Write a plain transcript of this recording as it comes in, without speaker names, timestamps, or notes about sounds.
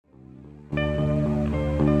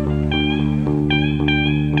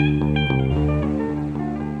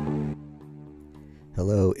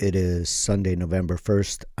It is Sunday, November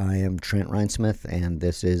 1st. I am Trent Reinsmith, and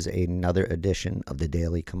this is another edition of the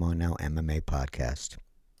Daily Come On Now MMA podcast.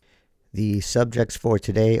 The subjects for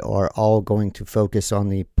today are all going to focus on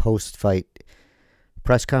the post-fight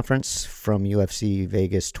press conference from UFC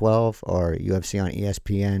Vegas 12 or UFC on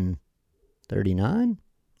ESPN 39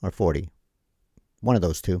 or 40. One of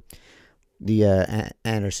those two. The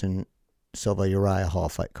Anderson Silva Uriah Hall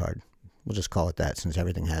fight card. We'll just call it that since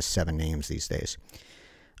everything has 7 names these days.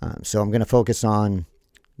 So I'm going to focus on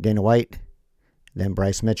Dana White, then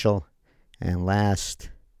Bryce Mitchell, and last,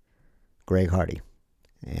 Greg Hardy.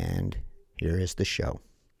 And here is the show.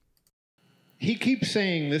 He keeps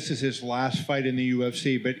saying this is his last fight in the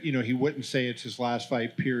UFC, but, he wouldn't say it's his last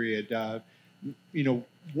fight, period.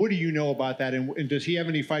 What do you know about that? And does he have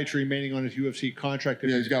any fights remaining on his UFC contract?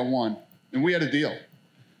 Yeah, he's got one. And we had a deal.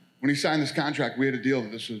 When he signed this contract, we had a deal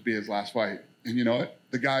that this would be his last fight. And you know what?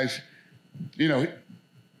 The guys,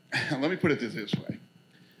 let me put it this way.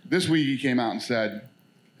 This week he came out and said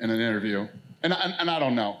in an interview, and I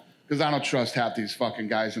don't know, because I don't trust half these fucking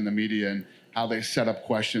guys in the media and how they set up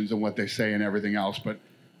questions and what they say and everything else. But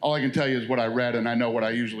all I can tell you is what I read, and I know what I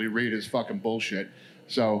usually read is fucking bullshit.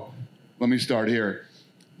 So let me start here.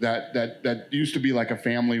 That used to be like a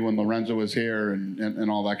family when Lorenzo was here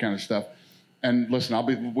and all that kind of stuff. And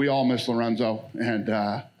listen, we all miss Lorenzo, and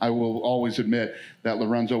I will always admit that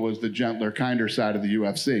Lorenzo was the gentler, kinder side of the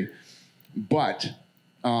UFC. But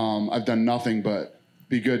I've done nothing but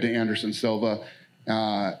be good to Anderson Silva,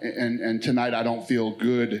 and tonight I don't feel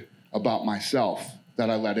good about myself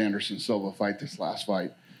that I let Anderson Silva fight this last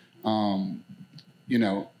fight.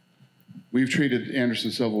 We've treated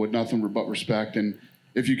Anderson Silva with nothing but respect, and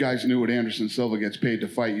if you guys knew what Anderson Silva gets paid to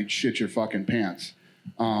fight, you'd shit your fucking pants.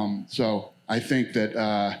 So I think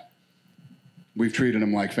that we've treated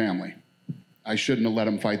him like family. I shouldn't have let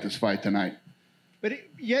him fight this fight tonight. But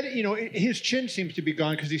yet, his chin seems to be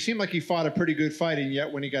gone because he seemed like he fought a pretty good fight, and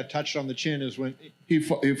yet when he got touched on the chin is when... He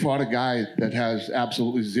fought a guy that has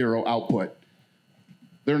absolutely zero output.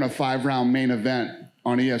 They're in a 5-round main event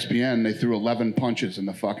on ESPN. They threw 11 punches in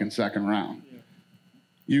the fucking second round. Yeah.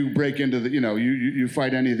 You break into the, you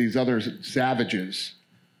fight any of these other savages,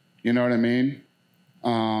 you know what I mean?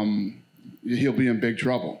 He'll be in big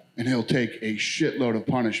trouble, and he'll take a shitload of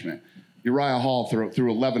punishment. Uriah Hall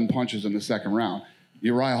threw 11 punches in the second round.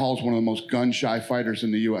 Uriah Hall's one of the most gun-shy fighters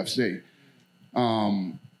in the UFC.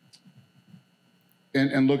 And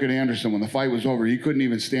look at Anderson. When the fight was over, he couldn't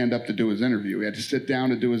even stand up to do his interview. He had to sit down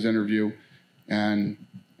to do his interview, and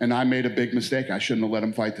I made a big mistake. I shouldn't have let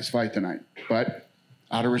him fight this fight tonight. But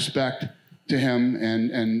out of respect to him,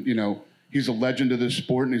 and he's a legend of this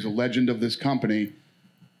sport, and he's a legend of this company,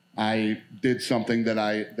 I did something that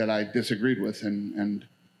I disagreed with, and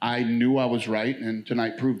I knew I was right, and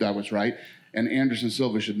tonight proved I was right, and Anderson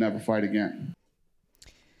Silva should never fight again.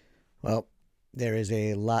 Well, there is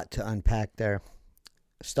a lot to unpack there,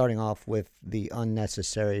 starting off with the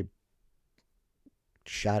unnecessary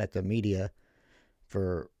shot at the media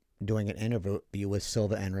for doing an interview with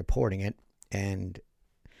Silva and reporting it, and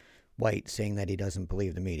White saying that he doesn't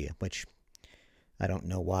believe the media, which I don't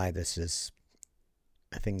know why this is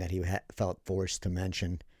a thing that he felt forced to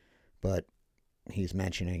mention, but he's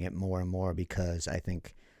mentioning it more and more because I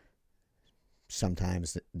think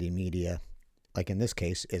sometimes the media, like in this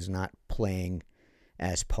case, is not playing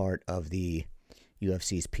as part of the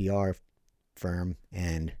UFC's PR firm,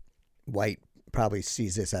 and White probably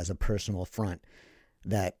sees this as a personal affront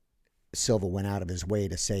that Silva went out of his way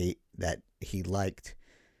to say that he liked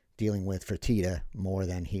dealing with Fertitta more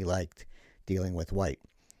than he liked dealing with White.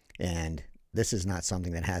 And this is not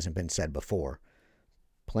something that hasn't been said before.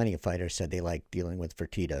 Plenty of fighters said they liked dealing with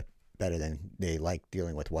Fertitta better than they liked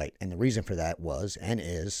dealing with White. And the reason for that was, and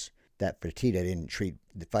is, that Fertitta didn't treat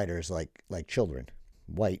the fighters like children.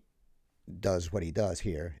 White does what he does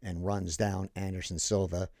here and runs down Anderson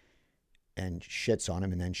Silva and shits on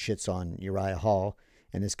him, and then shits on Uriah Hall,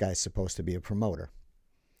 and this guy's supposed to be a promoter.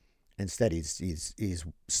 Instead, he's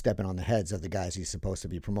stepping on the heads of the guys he's supposed to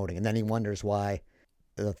be promoting. And then he wonders why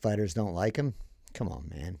the fighters don't like him. Come on,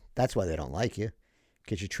 man. That's why they don't like you,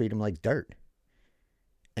 because you treat them like dirt.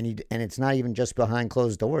 And it's not even just behind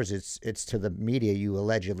closed doors. It's to the media you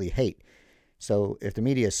allegedly hate. So if the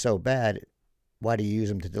media is so bad, why do you use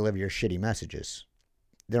them to deliver your shitty messages?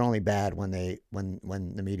 They're only bad when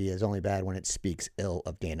the media is only bad when it speaks ill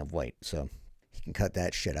of Dana White. So you can cut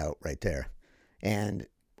that shit out right there. And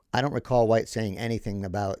I don't recall White saying anything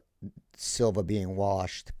about Silva being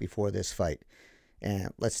washed before this fight.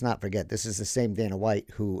 And let's not forget, this is the same Dana White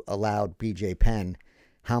who allowed BJ Penn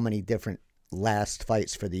how many different last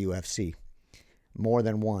fights for the UFC? More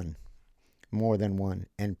than one. more than one.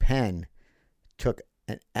 And Penn took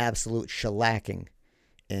an absolute shellacking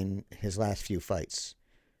in his last few fights.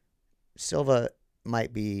 Silva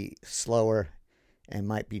might be slower and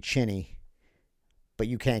might be chinny, but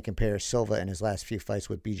you can't compare Silva in his last few fights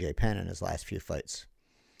with BJ Penn in his last few fights.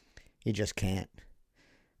 You just can't.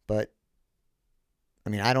 But I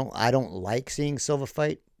mean, I don't like seeing Silva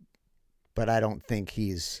fight, but I don't think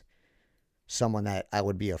he's someone that I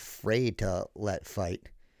would be afraid to let fight.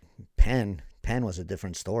 Penn was a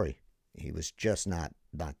different story. He was just not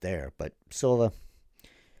there. But Silva,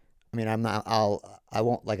 I mean, I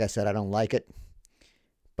won't, like I said, I don't like it,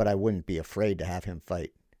 but I wouldn't be afraid to have him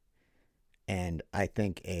fight. And I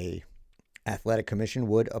think a athletic commission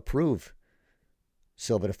would approve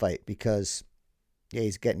Silva to fight because, yeah,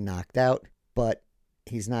 he's getting knocked out, but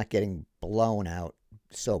he's not getting blown out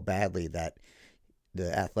so badly that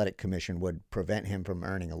the athletic commission would prevent him from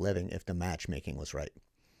earning a living if the matchmaking was right.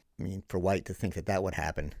 I mean, for White to think that would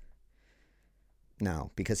happen,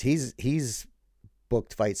 no, because he's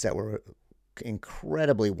booked fights that were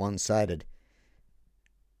incredibly one-sided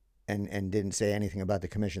and didn't say anything about the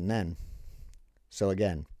commission then. So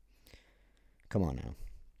again, come on now.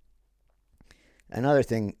 Another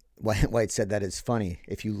thing White said that is funny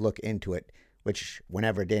if you look into it, which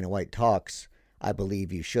whenever Dana White talks, I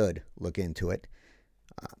believe you should look into it.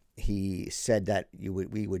 He said that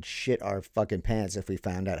we would shit our fucking pants if we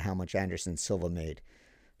found out how much Anderson Silva made.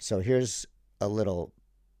 So here's a little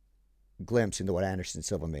glimpse into what Anderson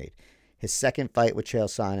Silva made. His second fight with Chael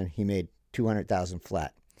Sonnen, he made $200,000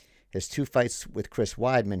 flat. His 2 fights with Chris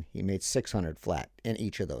Weidman, he made $600 flat in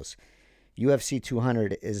each of those. UFC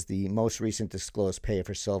 200 is the most recent disclosed pay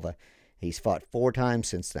for Silva. He's fought 4 times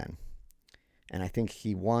since then. And I think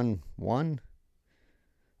he won one.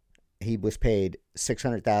 He was paid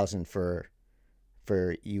 $600,000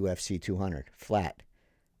 for UFC 200 flat.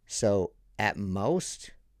 So at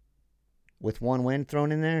most, with one win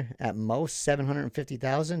thrown in there, at most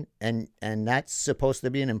 $750,000, and that's supposed to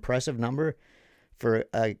be an impressive number for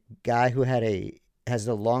a guy who has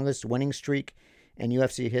the longest winning streak in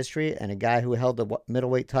UFC history and a guy who held the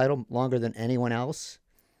middleweight title longer than anyone else.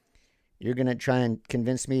 You're going to try and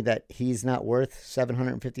convince me that he's not worth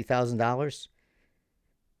 $750,000?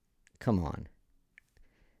 Come on.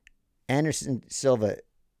 Anderson Silva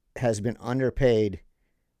has been underpaid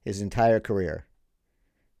his entire career.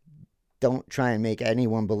 Don't try and make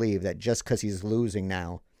anyone believe that just because he's losing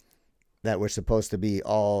now, that we're supposed to be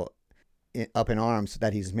all up in arms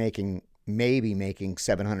that he's maybe making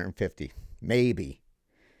 $750,000. Maybe.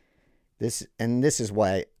 This is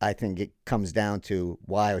why I think it comes down to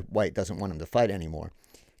why White doesn't want him to fight anymore,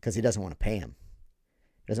 because he doesn't want to pay him.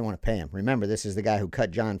 Doesn't want to pay him. Remember, this is the guy who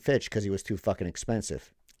cut John Fitch because he was too fucking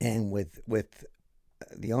expensive. And with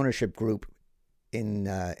the ownership group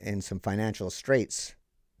in some financial straits,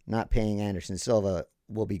 not paying Anderson Silva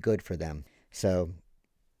will be good for them. So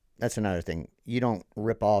that's another thing. You don't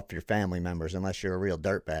rip off your family members unless you're a real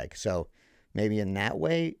dirtbag. So maybe in that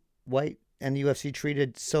way, White and the UFC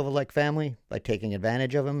treated Silva like family by taking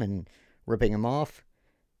advantage of him and ripping him off.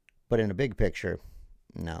 But in a big picture,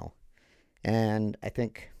 no. And I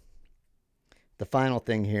think the final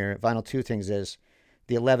 2 things is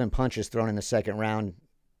the 11 punches thrown in the second round.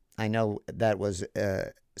 I know that was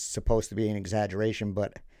supposed to be an exaggeration,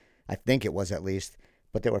 but I think it was at least.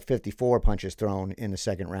 But there were 54 punches thrown in the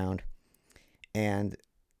second round. And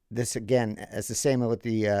this, again, is the same with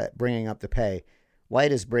the bringing up the pay.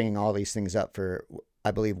 White is bringing all these things up for,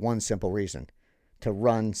 I believe, one simple reason: to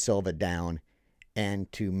run Silva down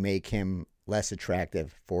and to make him less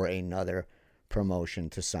attractive for another promotion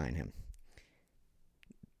to sign him.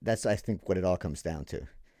 That's, I think, what it all comes down to.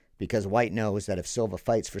 Because White knows that if Silva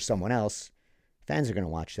fights for someone else, fans are going to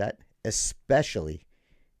watch that, especially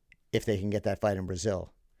if they can get that fight in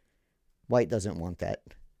Brazil. White doesn't want that.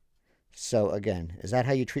 So, again, is that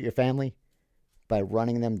how you treat your family? By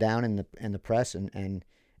running them down in the press and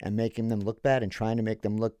making them look bad and trying to make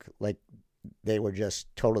them look like they were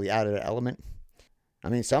just totally out of their element? I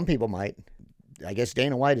mean, some people might. I guess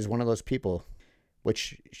Dana White is one of those people,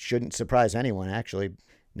 which shouldn't surprise anyone, actually.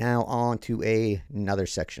 Now on to another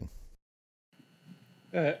section.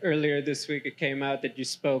 Earlier this week, it came out that you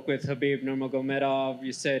spoke with Khabib Nurmagomedov.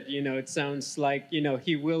 You said, it sounds like,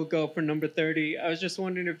 he will go for number 30. I was just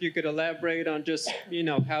wondering if you could elaborate on just,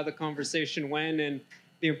 how the conversation went and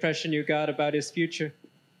the impression you got about his future.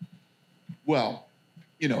 Well,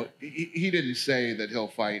 he didn't say that he'll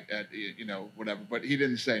fight at, whatever, but he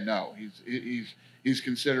didn't say no. He's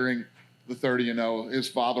considering the 30-0. His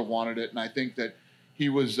father wanted it, and I think that he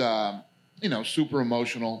was, super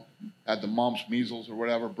emotional, had the mumps, measles, or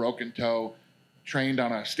whatever, broken toe, trained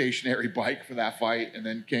on a stationary bike for that fight and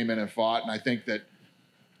then came in and fought. And I think that,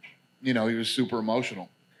 he was super emotional.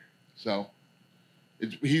 So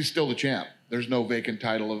he's still the champ. There's no vacant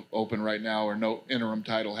title open right now or no interim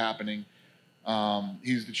title happening.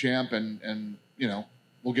 He's the champ, and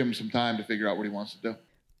we'll give him some time to figure out what he wants to do.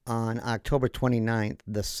 On October 29th,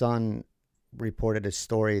 The Sun reported a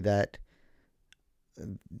story that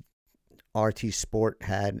RT Sport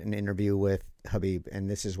had an interview with Khabib, and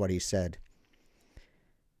this is what he said.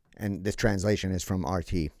 And this translation is from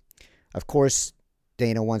RT. Of course,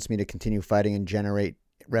 Dana wants me to continue fighting and generate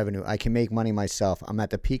revenue. I can make money myself. I'm at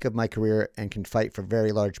the peak of my career and can fight for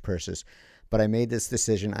very large purses. But I made this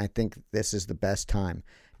decision. I think this is the best time.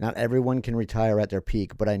 Not everyone can retire at their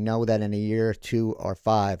peak, but I know that in a year, 2, or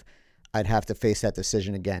 5, I'd have to face that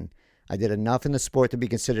decision again. I did enough in the sport to be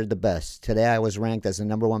considered the best. Today I was ranked as the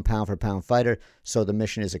number 1 pound-for-pound fighter, so the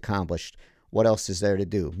mission is accomplished. What else is there to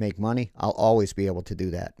do? Make money? I'll always be able to do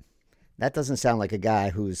that. That doesn't sound like a guy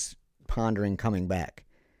who's pondering coming back.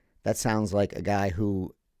 That sounds like a guy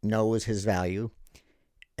who knows his value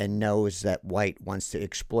and knows that White wants to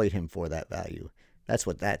exploit him for that value. That's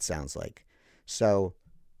what that sounds like. So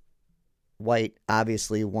White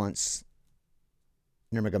obviously wants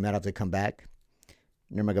Nurmagomedov to come back.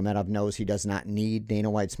 Nurmagomedov knows he does not need Dana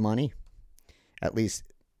White's money, at least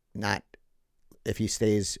not if he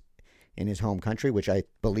stays in his home country, which I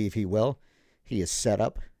believe he will. He is set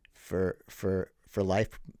up for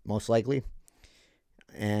life, most likely.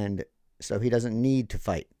 And so he doesn't need to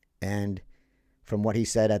fight. And from what he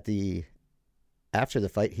said after the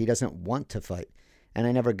fight, he doesn't want to fight. And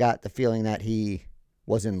I never got the feeling that he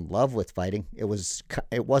was in love with fighting. It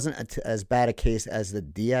wasn't as bad a case as the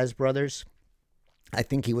Diaz brothers. I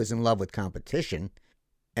think he was in love with competition,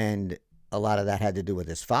 and a lot of that had to do with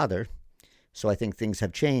his father. So I think things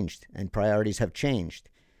have changed and priorities have changed.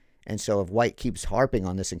 And so if White keeps harping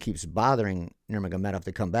on this and keeps bothering Nurmagomedov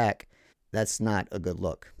to come back, that's not a good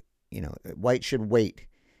look. White should wait.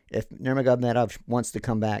 If Nurmagomedov wants to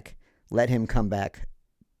come back, let him come back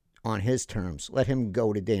on his terms. Let him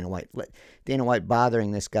go to Dana White. Dana White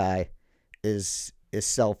bothering this guy is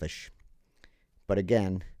selfish. But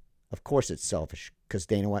again, of course it's selfish because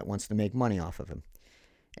Dana White wants to make money off of him.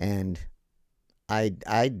 And I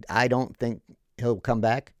don't think he'll come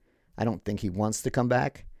back. I don't think he wants to come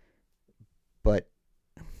back. But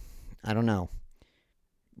I don't know.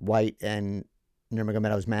 White and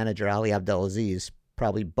Nurmagomedov's manager, Ali Abdelaziz,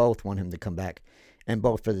 probably both want him to come back, and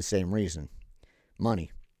both for the same reason,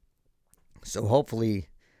 money. So hopefully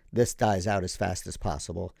this dies out as fast as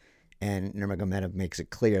possible, and Nurmagomedov makes it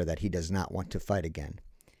clear that he does not want to fight again.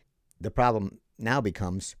 The problem now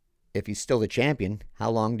becomes, if he's still the champion, how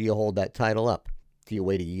long do you hold that title up? Do you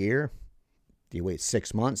wait a year? Do you wait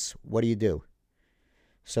 6 months? What do you do?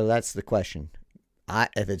 So that's the question.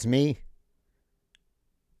 If it's me,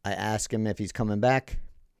 I ask him if he's coming back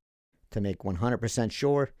to make 100%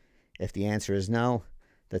 sure. If the answer is no,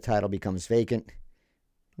 the title becomes vacant.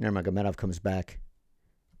 Nurmagomedov comes back.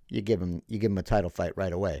 You give him a title fight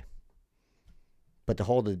right away. But to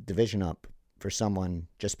hold the division up for someone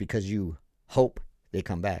just because you hope they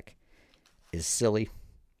come back is silly.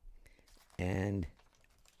 And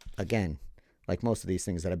again, like most of these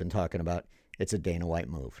things that I've been talking about, it's a Dana White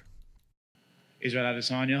move. Israel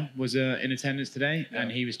Adesanya was in attendance today,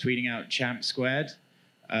 and he was tweeting out Champ Squared.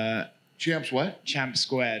 Champs what? Champ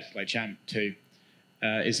Squared, like Champ 2.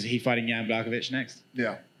 Is he fighting Jan Blachowicz next?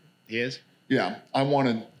 Yeah. He is? Yeah.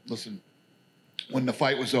 Listen, when the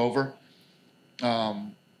fight was over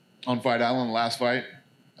on Fight Island, the last fight,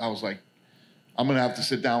 I was like, I'm going to have to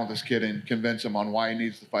sit down with this kid and convince him on why he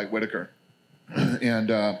needs to fight Whitaker.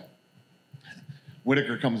 And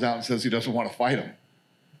Whitaker comes out and says he doesn't want to fight him.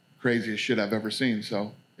 Craziest shit I've ever seen.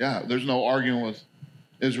 So, yeah, there's no arguing with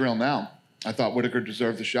Israel now. I thought Whitaker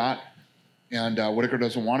deserved the shot, and Whitaker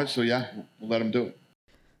doesn't want it, so, yeah, we'll let him do it.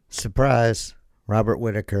 Surprise, Robert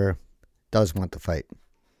Whitaker does want the fight.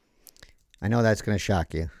 I know that's going to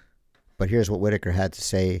shock you, but here's what Whitaker had to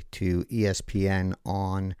say to ESPN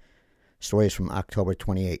on stories from October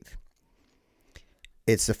 28th.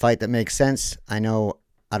 It's the fight that makes sense. I know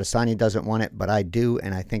Adesanya doesn't want it, but I do,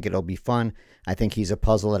 and I think it'll be fun. I think he's a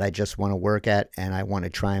puzzle that I just want to work at, and I want to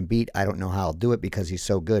try and beat. I don't know how I'll do it because he's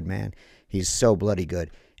so good, man. He's so bloody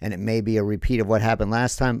good. And it may be a repeat of what happened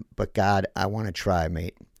last time, but God, I want to try,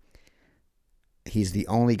 mate. He's the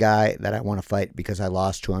only guy that I want to fight because I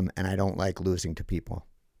lost to him, and I don't like losing to people.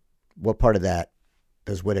 What part of that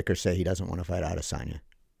does Whitaker say he doesn't want to fight Adesanya?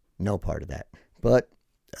 No part of that. But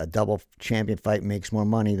a double champion fight makes more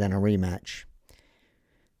money than a rematch,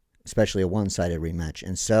 especially a one-sided rematch.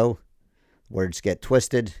 And so, words get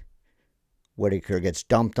twisted. Whitaker gets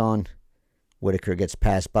dumped on. Whitaker gets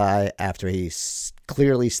passed by after he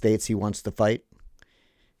clearly states he wants to fight.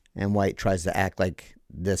 And White tries to act like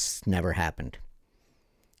this never happened.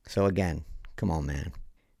 So again, come on, man.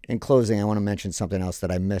 In closing, I want to mention something else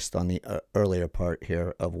that I missed on the earlier part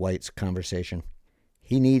here of White's conversation.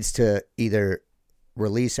 He needs to either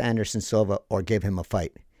release Anderson Silva or give him a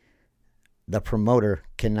fight. The promoter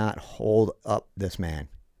cannot hold up this man.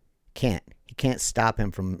 Can't. He can't stop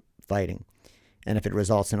him from fighting. And if it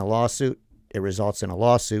results in a lawsuit, it results in a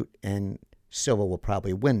lawsuit, and Silva will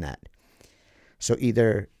probably win that. So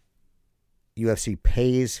either UFC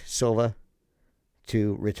pays Silva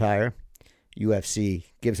to retire, UFC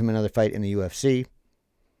gives him another fight in the UFC,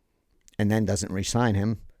 and then doesn't re-sign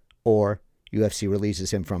him, or UFC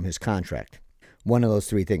releases him from his contract. One of those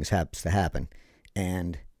three things has to happen.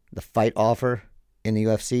 And the fight offer in the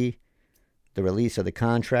UFC, the release of the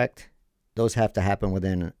contract, those have to happen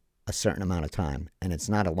within a certain amount of time. And it's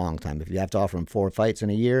not a long time. If you have to offer him 4 fights in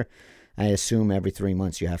a year, I assume every 3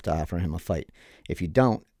 months you have to offer him a fight. If you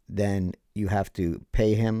don't, then you have to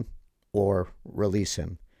pay him or release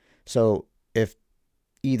him. So if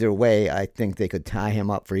either way, I think they could tie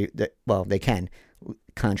him up for, well, they can.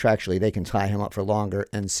 Contractually, they can tie him up for longer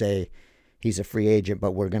and say he's a free agent,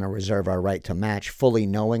 but we're going to reserve our right to match, fully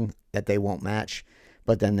knowing that they won't match.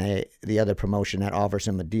 But then the other promotion that offers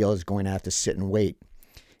him a deal is going to have to sit and wait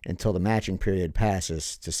until the matching period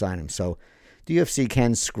passes to sign him. So the UFC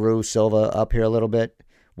can screw Silva up here a little bit.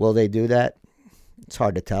 Will they do that? It's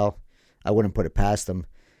hard to tell. I wouldn't put it past them.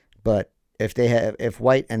 But if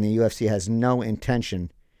White and the UFC has no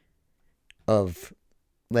intention of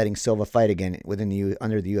letting Silva fight again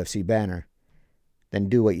under the UFC banner, then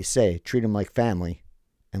do what you say. Treat him like family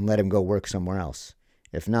and let him go work somewhere else.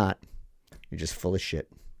 If not, you're just full of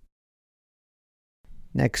shit.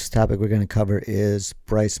 Next topic we're going to cover is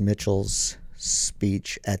Bryce Mitchell's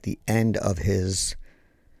speech at the end of his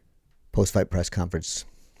post-fight press conference.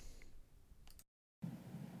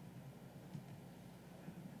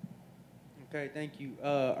 Okay, thank you.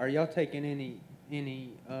 Are y'all taking any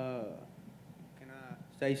can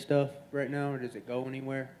I say stuff right now, or does it go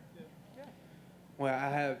anywhere? Yeah.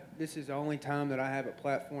 Well, this is the only time that I have a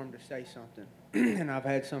platform to say something, and I've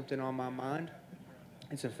had something on my mind.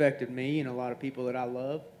 It's affected me and a lot of people that I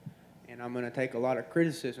love, and I'm going to take a lot of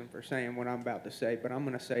criticism for saying what I'm about to say, but I'm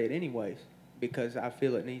going to say it anyways because I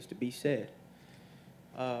feel it needs to be said.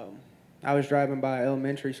 I was driving by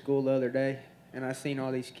elementary school the other day, and I seen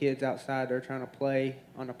all these kids outside. They're trying to play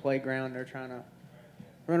on the playground. They're trying to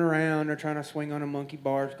run around. They're trying to swing on the monkey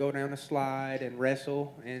bars, go down the slide, and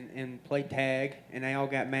wrestle and play tag, and they all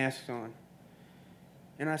got masks on.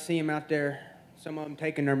 And I see them out there, some of them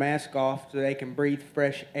taking their mask off so they can breathe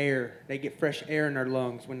fresh air. They get fresh air in their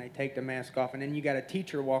lungs when they take the mask off. And then you got a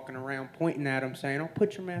teacher walking around pointing at them saying, oh,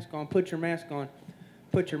 put your mask on, put your mask on,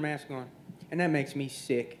 put your mask on. And that makes me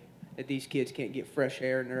sick. That these kids can't get fresh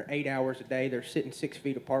air, and they're 8 hours a day. They're sitting 6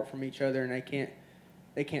 feet apart from each other, and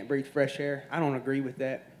they can't breathe fresh air. I don't agree with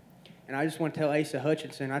that. And I just want to tell Asa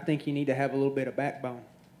Hutchinson, I think you need to have a little bit of backbone,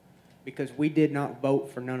 because we did not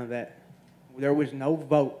vote for none of that. There was no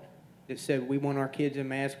vote that said we want our kids in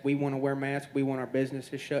masks, we want to wear masks, we want our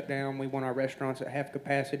businesses shut down, we want our restaurants at half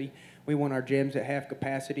capacity, we want our gyms at half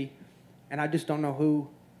capacity. And I just don't know who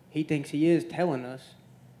he thinks he is telling us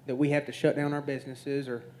that we have to shut down our businesses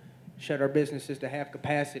or shut our businesses to half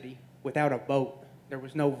capacity without a vote. There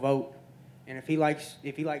was no vote. And if he likes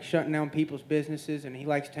shutting down people's businesses and he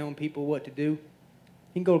likes telling people what to do,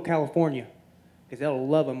 he can go to California, because they'll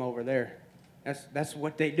love him over there. That's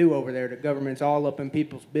what they do over there. The government's all up in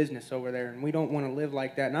people's business over there, and we don't want to live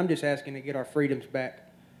like that. And I'm just asking to get our freedoms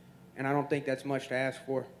back, and I don't think that's much to ask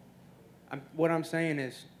for. What I'm saying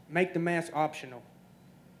is make the mask optional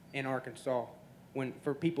in Arkansas.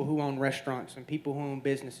 For people who own restaurants and people who own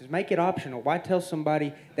businesses, make it optional. Why tell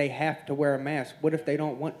somebody they have to wear a mask? What if they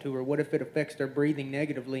don't want to, or what if it affects their breathing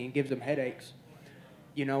negatively and gives them headaches?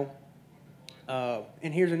 You know?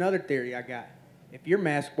 And here's another theory I got. If your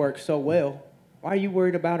mask works so well, why are you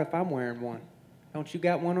worried about if I'm wearing one? Don't you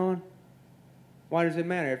got one on? Why does it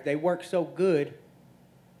matter? If they work so good,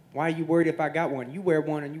 why are you worried if I got one? You wear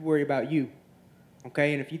one and you worry about you.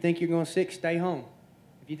 Okay? And if you think you're going sick, stay home.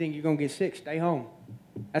 If you think you're going to get sick, stay home.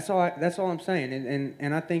 That's all I'm saying.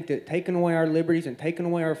 And I think that taking away our liberties and taking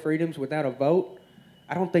away our freedoms without a vote,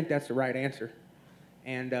 I don't think that's the right answer.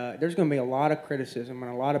 And there's going to be a lot of criticism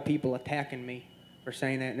and a lot of people attacking me for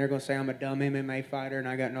saying that. And they're going to say I'm a dumb MMA fighter and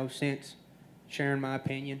I got no sense sharing my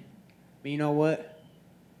opinion. But you know what?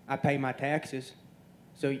 I pay my taxes.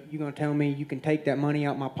 So you're going to tell me you can take that money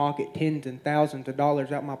out my pocket, tens and thousands of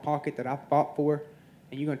dollars out my pocket that I fought for,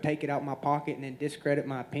 And you're going to take it out my pocket and then discredit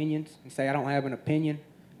my opinions and say I don't have an opinion?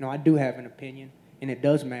 No, I do have an opinion, and it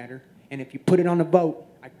does matter. And if you put it on the vote,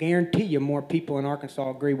 I guarantee you more people in Arkansas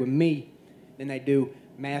agree with me than they do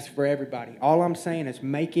mask for everybody. All I'm saying is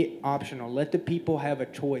make it optional. Let the people have a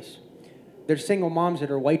choice. There's single moms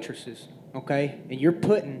that are waitresses, okay? And you're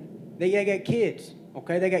putting, they got kids,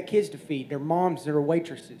 okay? They got kids to feed. They're moms that are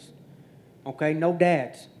waitresses, okay? No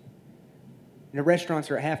dads. And the restaurants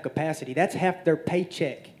are at half capacity. That's half their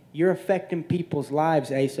paycheck. You're affecting people's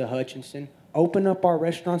lives, Asa Hutchinson. Open up our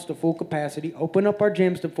restaurants to full capacity. Open up our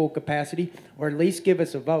gyms to full capacity, or at least give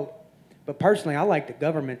us a vote. But personally, I like the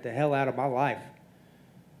government the hell out of my life.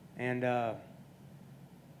 And,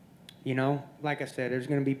 you know, like I said, there's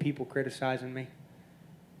going to be people criticizing me.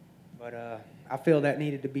 But I feel that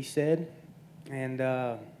needed to be said. And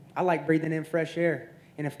I like breathing in fresh air.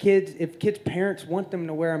 And if kids' parents want them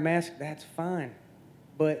to wear a mask, that's fine.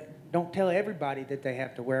 But don't tell everybody that they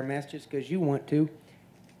have to wear a mask just because you want to.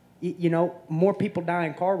 You know, more people die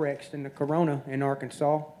in car wrecks than the corona in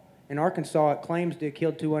Arkansas. In Arkansas, it claims to have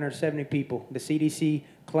killed 270 people. The CDC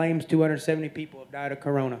claims 270 people have died of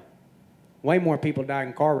corona. Way more people died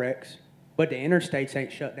in car wrecks, but the interstates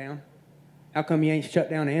ain't shut down. How come you ain't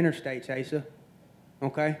shut down the interstates, Asa?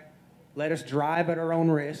 Okay? Let us drive at our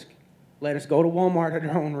own risk. Let us go to Walmart at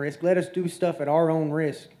our own risk. Let us do stuff at our own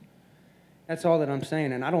risk. That's all that I'm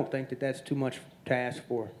saying, and I don't think that that's too much to ask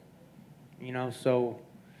for. You know, so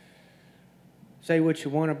say what you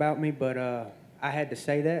want about me, but I had to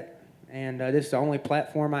say that, and this is the only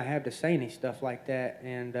platform I have to say any stuff like that,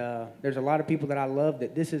 and there's a lot of people that I love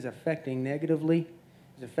that this is affecting negatively.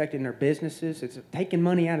 It's affecting their businesses. It's taking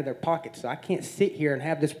money out of their pockets, so I can't sit here and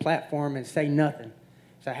have this platform and say nothing.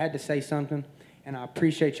 So I had to say something. And I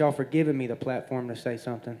appreciate y'all for giving me the platform to say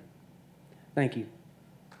something. Thank you.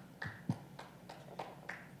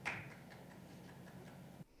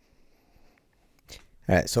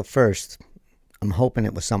 All right, so first, I'm hoping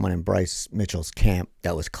it was someone in Bryce Mitchell's camp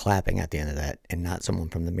that was clapping at the end of that and not someone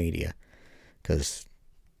from the media, because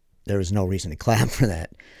there was no reason to clap for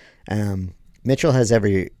that. Mitchell has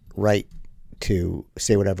every right to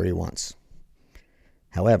say whatever he wants.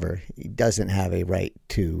 However, he doesn't have a right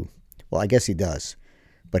to, well, I guess he does,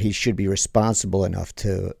 but he should be responsible enough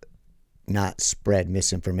to not spread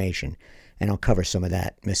misinformation. And I'll cover some of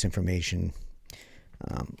that misinformation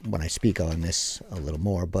when I speak on this a little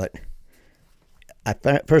more. But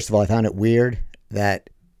first of all, I found it weird that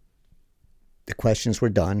the questions were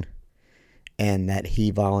done and that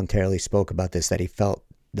he voluntarily spoke about this, that he felt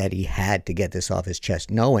that he had to get this off his chest,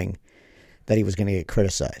 knowing that he was going to get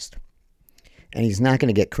criticized. And he's not going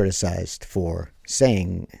to get criticized for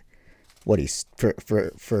saying what he's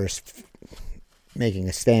for making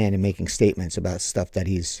a stand and making statements about stuff that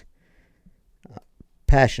he's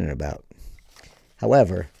passionate about.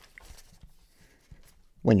 However,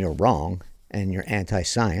 when you're wrong and you're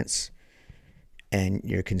anti-science and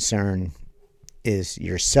your concern is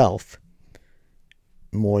yourself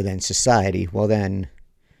more than society, well then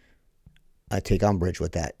I take umbrage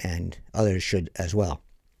with that, and others should as well.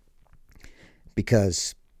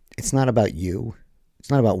 Because it's not about you. It's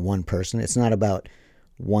not about one person. It's not about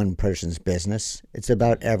one person's business. It's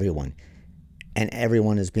about everyone. And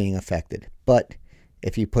everyone is being affected. But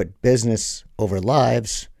if you put business over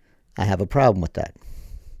lives, I have a problem with that.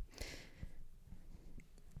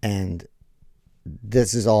 And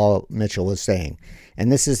this is all Mitchell was saying.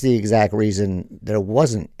 And this is the exact reason there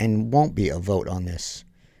wasn't and won't be a vote on this.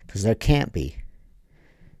 Because there can't be.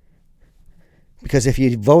 Because if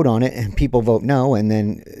you vote on it and people vote no and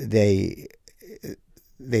then they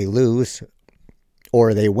lose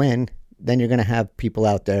or they win, then you're going to have people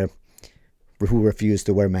out there who refuse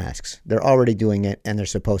to wear masks. They're already doing it and they're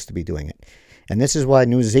supposed to be doing it. And this is why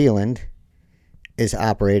New Zealand is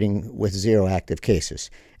operating with 0 active cases.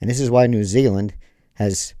 And this is why New Zealand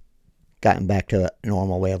has gotten back to a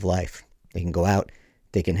normal way of life. They can go out,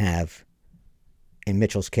 they can have, in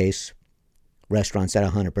Mitchell's case, restaurants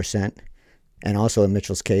at 100%. And also in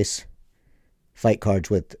Mitchell's case, fight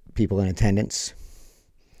cards with people in attendance.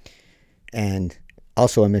 And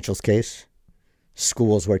also in Mitchell's case,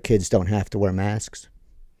 schools where kids don't have to wear masks.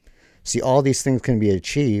 See, all these things can be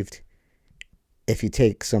achieved if you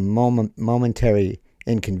take some momentary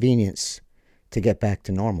inconvenience to get back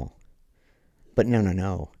to normal. But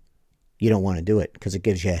no. You don't want to do it because it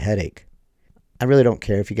gives you a headache. I really don't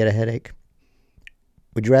care if you get a headache.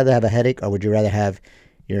 Would you rather have a headache or would you rather have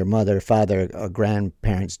your mother, father, or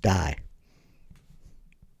grandparents die?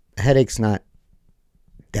 A headache's not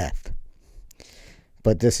death.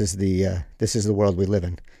 But this is the world we live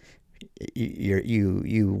in.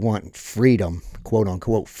 You want freedom, quote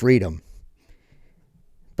unquote freedom,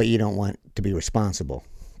 but you don't want to be responsible.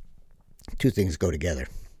 Two things go together.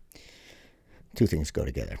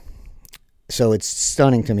 So it's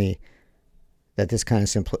stunning to me that this kind of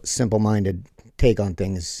simple-minded take on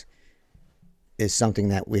things is something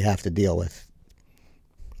that we have to deal with.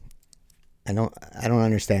 I don't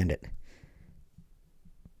understand it.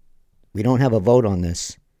 We don't have a vote on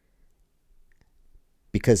this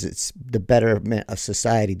because it's the betterment of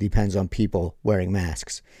society depends on people wearing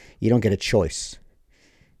masks. You don't get a choice.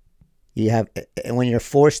 And when you're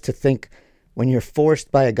forced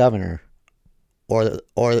by a governor or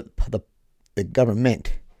the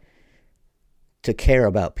government to care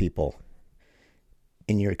about people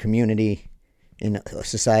in your community, in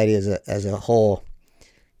society as a whole,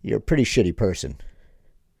 you're a pretty shitty person.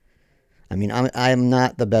 I mean, I'm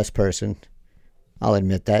not the best person. I'll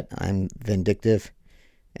admit that. I'm vindictive,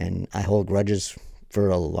 and I hold grudges for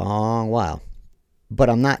a long while. But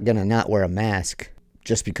I'm not going to not wear a mask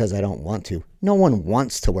just because I don't want to. No one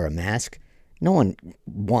wants to wear a mask. No one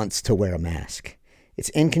wants to wear a mask. It's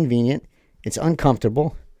inconvenient. It's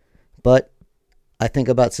uncomfortable. But I think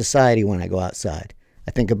about society when I go outside.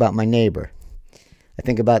 I think about my neighbor. I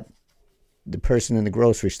think about the person in the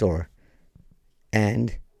grocery store.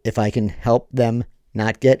 And if I can help them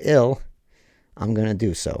not get ill, I'm going to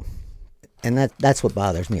do so. And that's what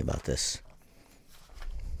bothers me about this.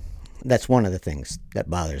 That's one of the things that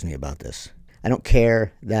bothers me about this. I don't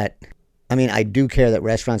care I do care that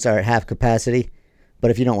restaurants are at half capacity,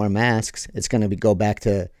 but if you don't wear masks, it's going to go back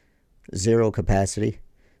to zero capacity.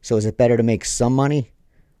 So is it better to make some money,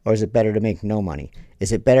 or is it better to make no money?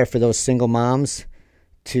 Is it better for those single moms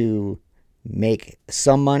to make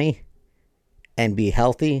some money and be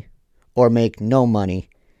healthy, or make no money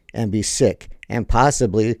and be sick and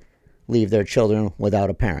possibly leave their children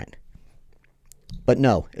without a parent? But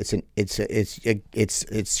no, it's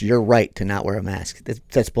your right to not wear a mask.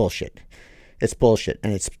 That's bullshit. It's bullshit,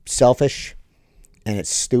 and it's selfish, and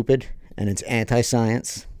it's stupid, and it's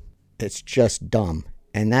anti-science. It's just dumb,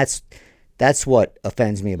 and that's what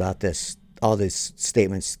offends me about this. All these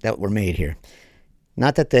statements that were made here,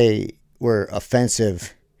 not that they were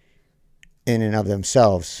offensive in and of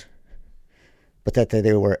themselves, but that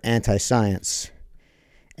they were anti-science,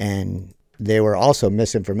 and they were also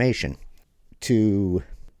misinformation. To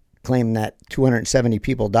claim that 270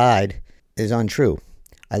 people died is untrue.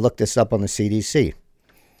 I looked this up on the CDC,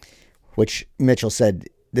 which Mitchell said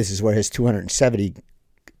this is where his 270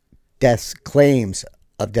 claims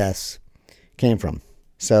of deaths came from.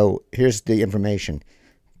 So here's the information.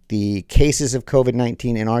 The cases of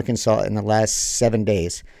COVID-19 in Arkansas in the last 7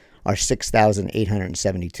 days are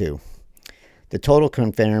 6,872. The total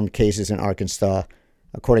confirmed cases in Arkansas,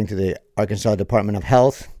 according to the Arkansas Department of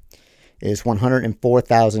Health, is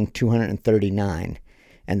 104,239.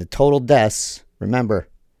 And the total deaths, remember,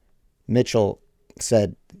 Mitchell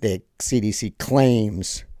said the CDC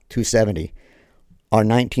claims 270, are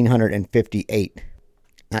 1,958.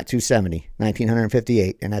 Not 270,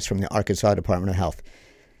 1,958, and that's from the Arkansas Department of Health.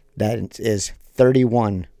 That is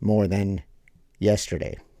 31 more than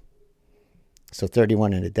yesterday. So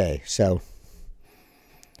 31 in a day. So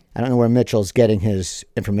I don't know where Mitchell's getting his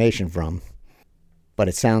information from, but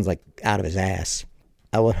it sounds like out of his ass.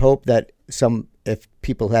 I would hope that if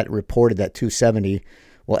people had reported that 270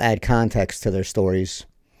 will add context to their stories.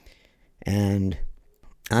 And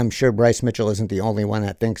I'm sure Bryce Mitchell isn't the only one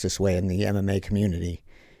that thinks this way in the MMA community.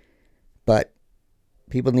 But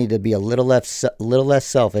people need to be a little less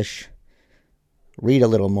selfish, read a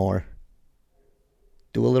little more,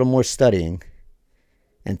 do a little more studying,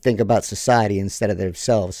 and think about society instead of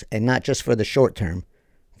themselves, and not just for the short term,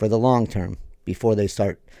 for the long term, before they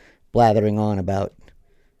start blathering on about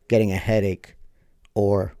getting a headache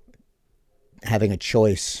or having a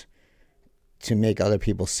choice to make other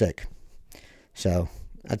people sick. So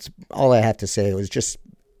that's all I have to say.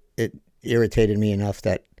 It irritated me enough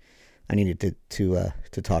that I needed to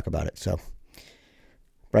talk about it. So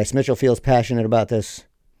Bryce Mitchell feels passionate about this.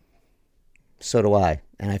 So do I.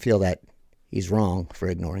 And I feel that he's wrong for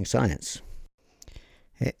ignoring science.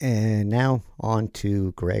 And now on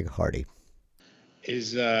to Greg Hardy.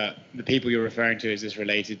 Is the people you're referring to, is this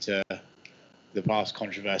related to the past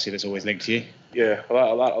controversy that's always linked to you? Yeah, a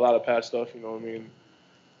lot of past stuff. You know what I mean?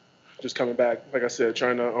 Just coming back, like I said,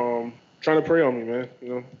 trying to prey on me, man. You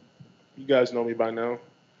know, you guys know me by now.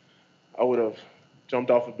 I would have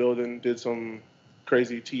jumped off a building, did some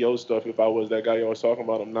crazy TO stuff if I was that guy y'all was talking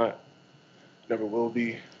about. I'm not. Never will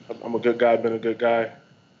be. I'm a good guy, been a good guy.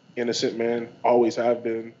 Innocent man, always have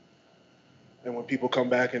been. And when people come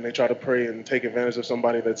back and they try to prey and take advantage of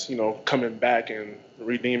somebody that's, you know, coming back and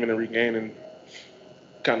redeeming and regaining,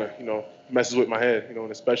 kind of, messes with my head,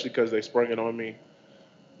 and especially because they sprung it on me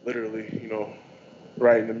literally,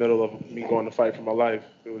 right in the middle of me going to fight for my life.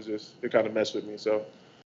 It kind of messed with me. So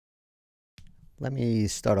Let me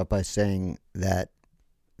start off by saying that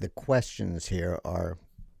the questions here are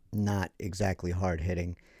not exactly hard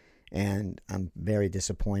hitting, and I'm very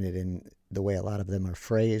disappointed in the way a lot of them are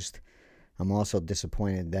phrased. I'm also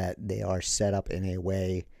disappointed that they are set up in a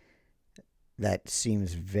way that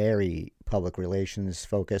seems very public relations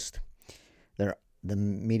focused. They're, the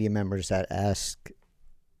media members that ask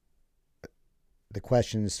the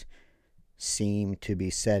questions seem to be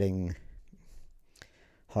setting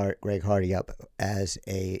Greg Hardy up as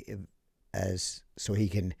so he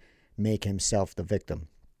can make himself the victim,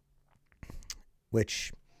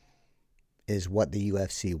 which is what the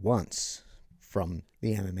UFC wants from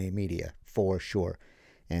the MMA media, for sure.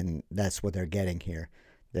 And that's what they're getting here.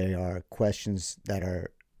 They are questions that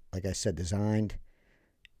are, like I said, designed.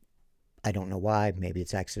 I don't know why. Maybe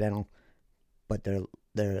it's accidental, but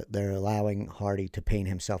they're allowing Hardy to paint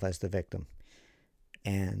himself as the victim.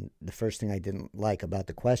 And the first thing I didn't like about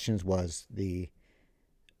the questions was the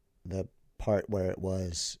part where it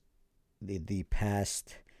was the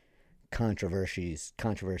past controversies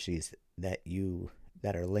that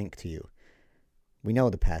are linked to you. We know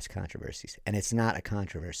the past controversies, and it's not a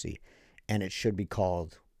controversy, and it should be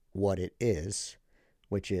called what it is,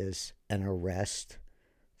 which is an arrest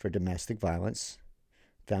for domestic violence,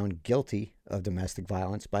 found guilty of domestic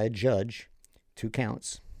violence by a judge, 2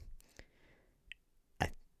 counts.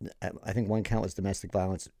 I think 1 count was domestic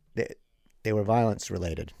violence. They were violence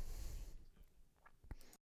related.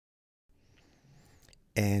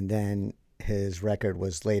 And then his record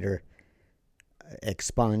was later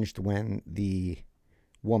expunged when the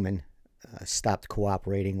woman stopped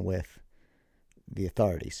cooperating with the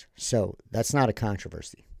authorities. So that's not a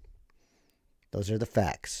controversy. Those are the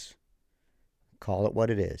facts. Call it what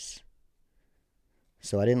it is.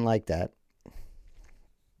 So I didn't like that.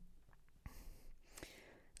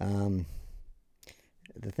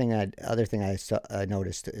 Other thing I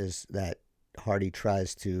noticed is that Hardy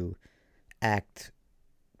tries to act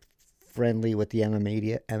friendly with the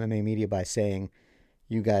MMA media by saying,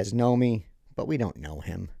 "You guys know me, but we don't know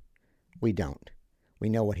him. We don't. We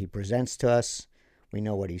know what he presents to us. We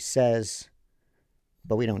know what he says,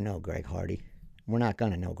 but we don't know Greg Hardy. We're not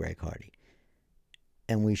going to know Greg Hardy.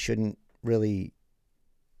 And we shouldn't really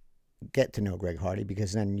get to know Greg Hardy,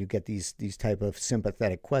 because then you get these type of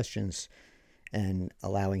sympathetic questions and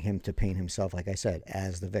allowing him to paint himself, like I said,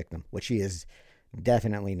 as the victim, which he is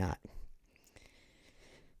definitely not.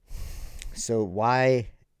 So why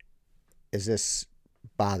is this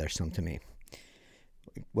bothersome to me?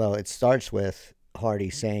 Well, it starts with Hardy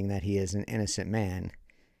saying that he is an innocent man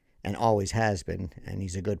and always has been, and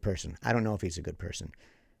he's a good person. I don't know if he's a good person.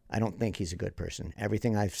 I don't think he's a good person.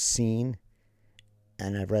 Everything I've seen,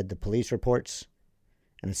 and I've read the police reports,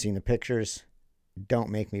 and I've seen the pictures, don't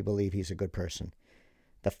make me believe he's a good person.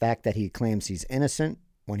 The fact that he claims he's innocent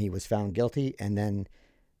when he was found guilty, and then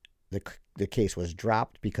the case was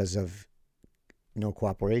dropped because of no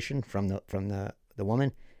cooperation from the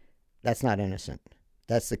woman, that's not innocent.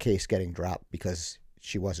 That's the case getting dropped because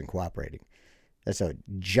she wasn't cooperating. That's a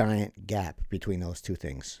giant gap between those two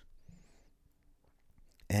things.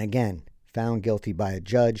 And again, found guilty by a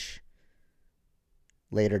judge,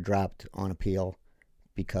 later dropped on appeal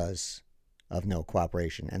because of no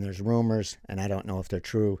cooperation. And there's rumors, and I don't know if they're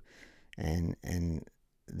true, and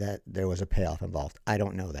that there was a payoff involved. I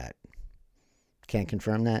don't know that. Can't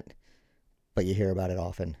confirm that, but you hear about it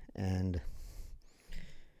often. And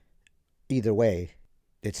either way,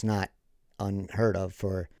 it's not unheard of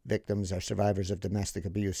for victims or survivors of domestic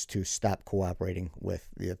abuse to stop cooperating with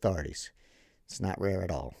the authorities. It's not rare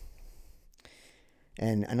at all.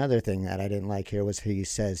 And another thing that I didn't like here was he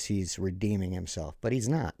says he's redeeming himself, but he's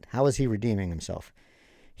not. How is he redeeming himself?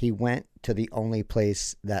 He went to the only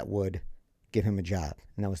place that would give him a job,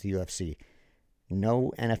 and that was the UFC.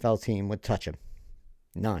 No NFL team would touch him.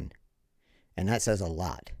 None. And that says a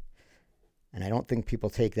lot. And I don't think people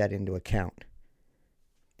take that into account.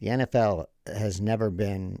 The NFL has never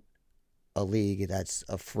been a league that's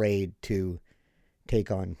afraid to take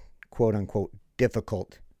on quote-unquote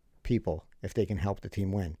difficult people if they can help the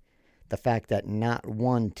team win. The fact that not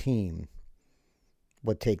one team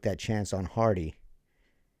would take that chance on Hardy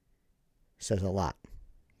says a lot.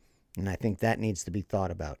 And I think that needs to be thought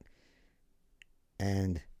about.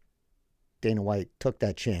 And Dana White took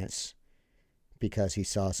that chance because he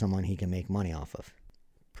saw someone he can make money off of.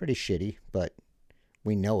 Pretty shitty, but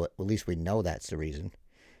we know it. At least we know that's the reason.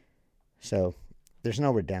 So there's no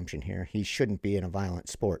redemption here. He shouldn't be in a violent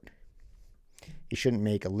sport. He shouldn't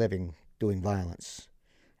make a living doing violence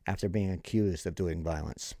after being accused of doing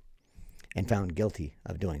violence and found guilty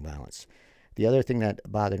of doing violence. The other thing that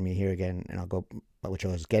bothered me here again, and I'll go, which I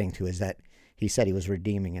was getting to, is that he said he was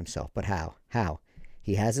redeeming himself. But how? How?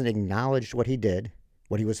 He hasn't acknowledged what he did,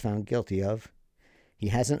 what he was found guilty of. He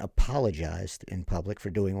hasn't apologized in public for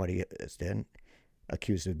doing what he is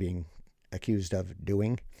accused of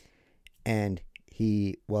doing. And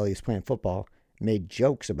he, while he was playing football, made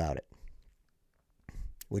jokes about it,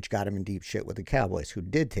 which got him in deep shit with the Cowboys, who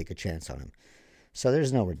did take a chance on him. So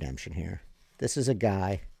there's no redemption here. This is a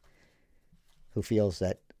guy who feels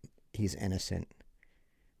that he's innocent,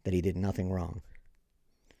 that he did nothing wrong.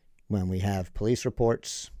 When we have police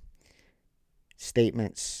reports,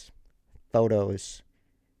 statements, photos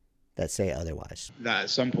that say otherwise. That at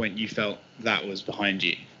some point you felt that was behind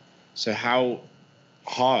you. So how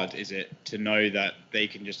hard is it to know that they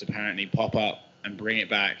can just apparently pop up and bring it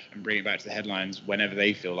back to the headlines whenever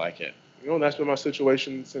they feel like it? You know, that's been my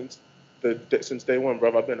situation since day one,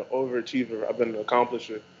 bro. I've been an overachiever. I've been an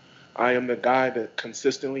accomplisher. I am the guy that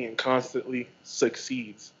consistently and constantly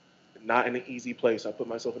succeeds. Not in an easy place. I put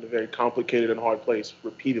myself in a very complicated and hard place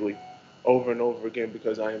repeatedly, over and over again,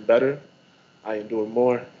 because I am better, I am doing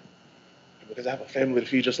more, and because I have a family to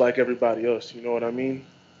feed just like everybody else. You know what I mean?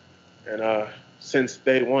 And since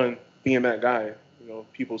day one, being that guy, you know,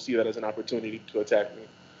 people see that as an opportunity to attack me.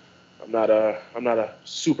 I'm not a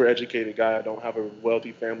super educated guy. I don't have a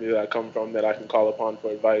wealthy family that I come from that I can call upon for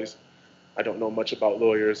advice. I don't know much about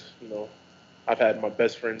lawyers. You know, I've had my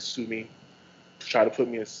best friends sue me, try to put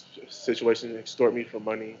me in a situation and extort me for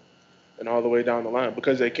money, and all the way down the line,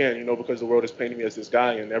 because they can, you know, because the world is painting me as this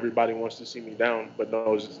guy and everybody wants to see me down, but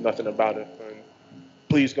knows nothing about it. And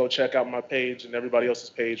please go check out my page and everybody else's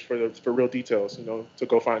page for real details, you know, to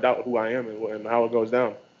go find out who I am and how it goes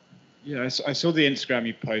down. Yeah, I saw the Instagram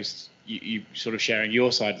you post, you sort of sharing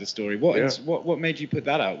your side of the story. What made you put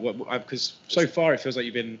that out? Because so far it feels like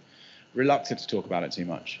you've been reluctant to talk about it too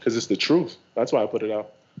much. Because it's the truth. That's why I put it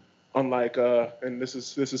out. Unlike, and this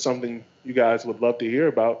is something you guys would love to hear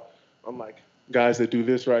about, unlike guys that do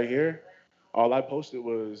this right here, all I posted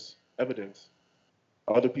was evidence,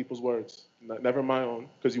 other people's words, never my own,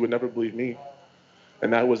 because you would never believe me.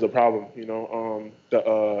 And that was the problem, you know.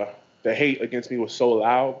 The hate against me was so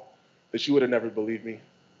loud that you would have never believed me.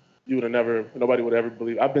 Nobody would ever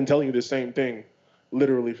believe. I've been telling you the same thing,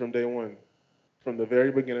 literally from day one. From the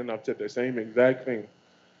very beginning, I've said the same exact thing.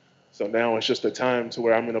 So now it's just a time to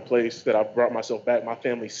where I'm in a place that I've brought myself back, my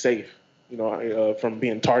family's safe, you know, from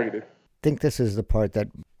being targeted. I think this is the part that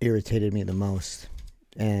irritated me the most.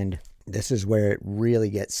 And this is where it really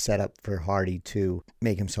gets set up for Hardy to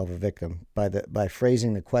make himself a victim. By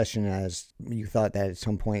phrasing the question as you thought that at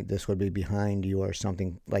some point this would be behind you or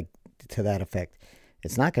something like to that effect.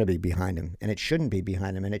 It's not going to be behind him, and it shouldn't be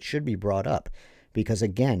behind him, and it should be brought up. Because,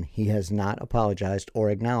 again, he has not apologized or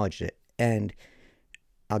acknowledged it. And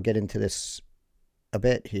I'll get into this a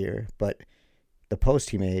bit here, but the post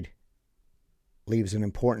he made leaves an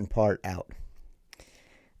important part out.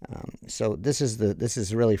 So this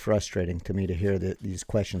is really frustrating to me to hear these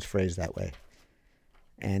questions phrased that way.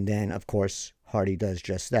 And then, of course, Hardy does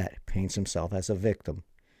just that, paints himself as a victim.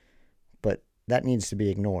 But that needs to be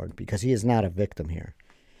ignored because he is not a victim here.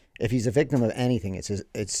 If he's a victim of anything,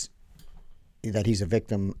 it's that he's a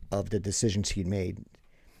victim of the decisions he made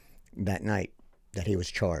that night that he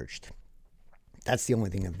was charged. That's the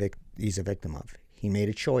only thing he's a victim of. He made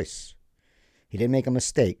a choice. He didn't make a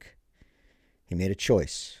mistake. He made a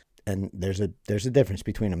choice. And there's a difference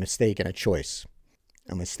between a mistake and a choice.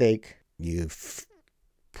 A mistake, you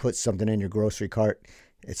put something in your grocery cart,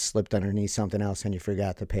 it slipped underneath something else and you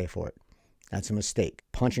forgot to pay for it. That's a mistake.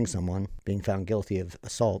 Punching someone, being found guilty of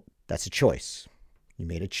assault, that's a choice. You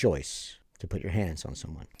made a choice to put your hands on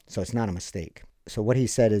someone. So it's not a mistake. So what he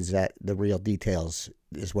said is that the real details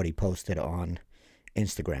is what he posted on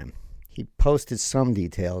Instagram. He posted some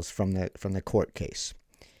details from the court case.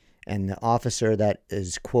 And the officer that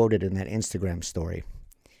is quoted in that Instagram story,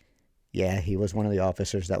 yeah, he was one of the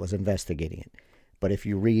officers that was investigating it. But if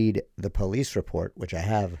you read the police report, which I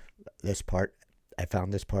have this part, I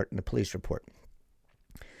found this part in the police report.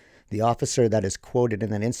 The officer that is quoted in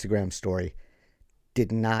that Instagram story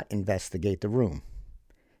did not investigate the room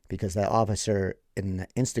because that officer in the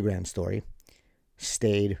Instagram story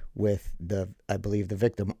stayed with I believe the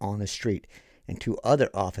victim on the street, and two other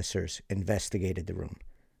officers investigated the room.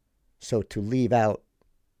 So to leave out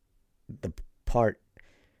the part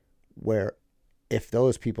where if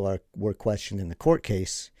those people were questioned in the court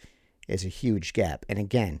case is a huge gap. And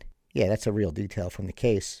again, yeah, that's a real detail from the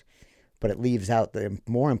case, but it leaves out the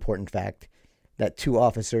more important fact that two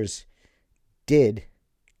officers did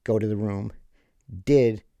go to the room,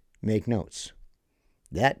 did make notes.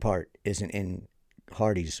 That part isn't in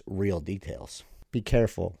Hardy's real details. Be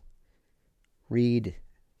careful. Read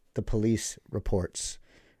the police reports.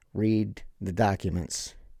 Read the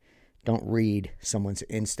documents. Don't read someone's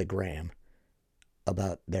Instagram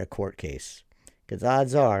about their court case. Because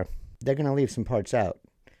odds are they're going to leave some parts out.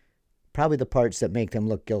 Probably the parts that make them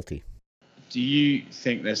look guilty. Do you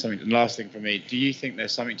think there's something, and last thing for me, do you think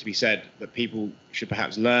there's something to be said that people should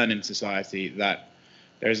perhaps learn in society, that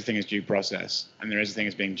there is a thing as due process and there is a thing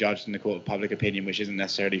as being judged in the court of public opinion, which isn't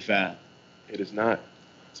necessarily fair? It is not,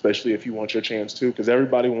 especially if you want your chance to, because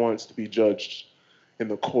everybody wants to be judged in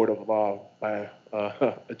the court of law by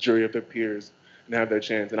a jury of their peers and have their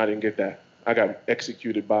chance, and I didn't get that. I got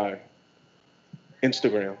executed by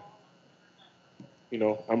Instagram. You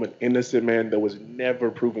know, I'm an innocent man that was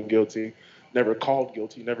never proven guilty, never called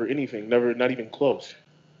guilty, never anything, never, not even close.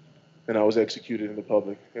 And I was executed in the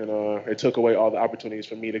public. And it took away all the opportunities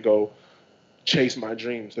for me to go chase my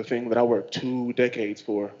dreams, the thing that I worked 2 decades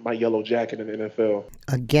for, my yellow jacket in the NFL.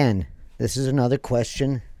 Again, this is another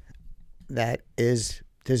question that is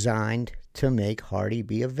designed to make Hardy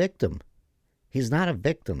be a victim. He's not a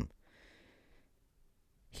victim.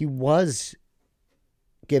 He was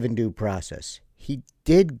given due process. He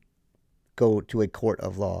did go to a court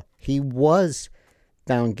of law. He was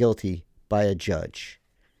found guilty by a judge.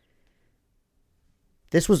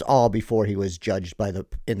 This was all before he was judged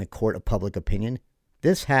in the court of public opinion.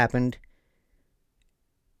 This happened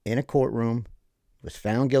in a courtroom, was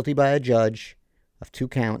found guilty by a judge of 2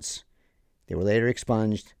 counts. They were later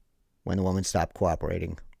expunged when the woman stopped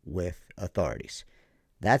cooperating with authorities.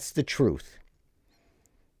 That's the truth.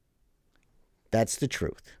 That's the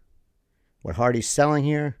truth. What Hardy's selling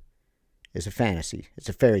here is a fantasy. It's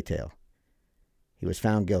a fairy tale. He was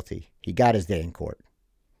found guilty. He got his day in court.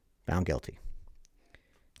 Found guilty.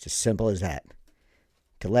 It's as simple as that.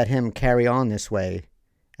 To let him carry on this way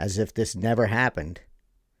as if this never happened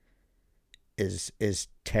is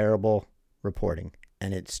terrible reporting.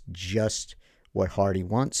 And it's just what Hardy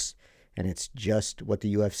wants, and it's just what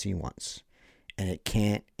the UFC wants. And it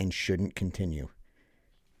can't and shouldn't continue.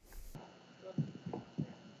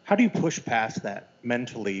 How do you push past that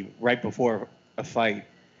mentally right before a fight?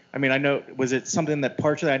 I mean, I know, was it something that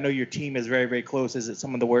partially, I know your team is very, very close. Is it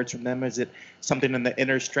some of the words from them? Is it something in the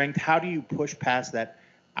inner strength? How do you push past that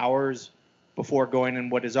hours before going in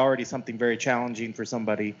what is already something very challenging for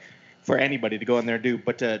somebody, for anybody to go in there and do,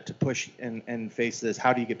 but to push and face this?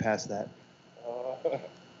 How do you get past that?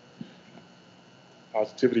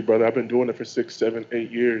 Positivity, brother. I've been doing it for 6, 7,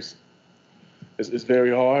 8 years. It's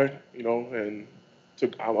very hard, you know, and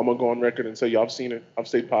I'm going to go on record and say, y'all, I've seen it. I've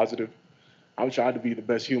stayed positive. I've tried to be the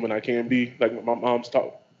best human I can be. Like my mom's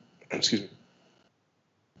taught, excuse me.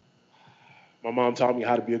 My mom taught me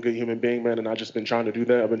how to be a good human being, man, and I've just been trying to do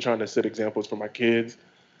that. I've been trying to set examples for my kids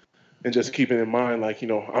and just keeping in mind, like, you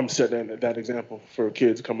know, I'm setting that example for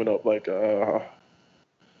kids coming up, like,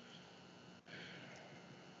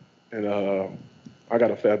 and I got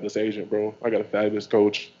a fabulous agent, bro. I got a fabulous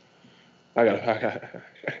coach. I got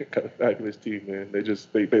a fabulous team, man. They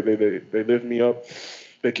lift me up.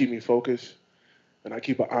 They keep me focused, and I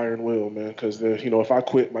keep an iron will, man. Because you know, if I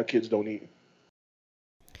quit, my kids don't eat.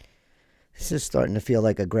 This is starting to feel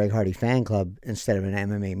like a Greg Hardy fan club instead of an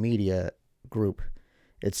MMA media group.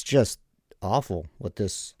 It's just awful with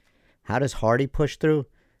this. How does Hardy push through?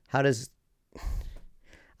 I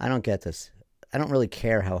don't get this. I don't really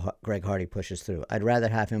care how Greg Hardy pushes through. I'd rather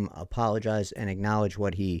have him apologize and acknowledge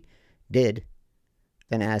what he did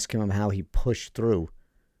than ask him how he pushed through.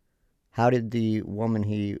 How did the woman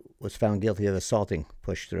he was found guilty of assaulting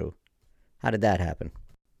push through? How did that happen?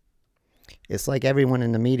 It's like everyone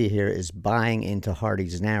in the media here is buying into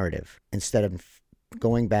Hardy's narrative instead of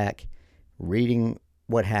going back, reading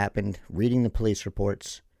what happened, reading the police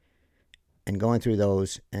reports, and going through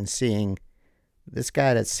those and seeing this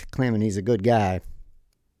guy that's claiming he's a good guy,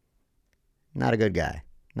 not a good guy.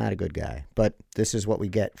 Not a good guy. But this is what we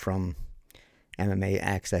get from MMA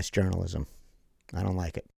access journalism. I don't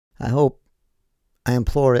like it. I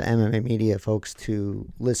implore the MMA media folks to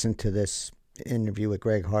listen to this interview with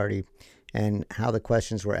Greg Hardy and how the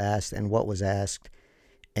questions were asked and what was asked,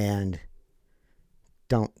 and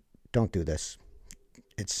don't do this.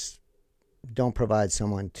 Don't provide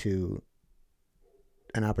someone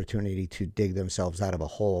an opportunity to dig themselves out of a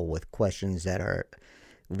hole with questions that are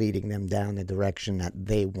leading them down the direction that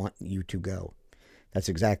they want you to go. That's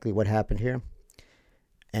exactly what happened here.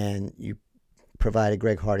 And you provided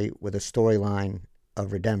Greg Hardy with a storyline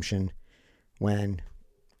of redemption when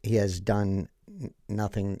he has done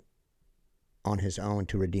nothing on his own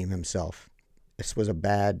to redeem himself. this was a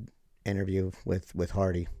bad interview with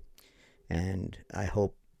Hardy, and I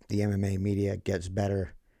hope the MMA media gets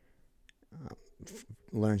better,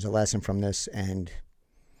 learns a lesson from this, and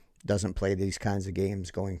doesn't play these kinds of games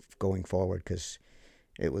going forward, because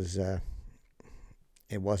it wasn't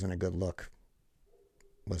a good look.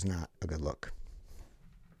 Was not a good look.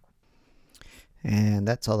 And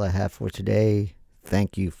that's all I have for today.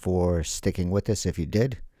 Thank you for sticking with us if you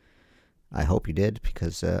did. I hope you did,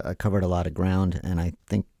 because I covered a lot of ground, and I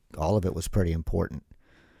think all of it was pretty important.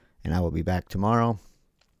 And I will be back tomorrow.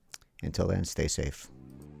 Until then, stay safe.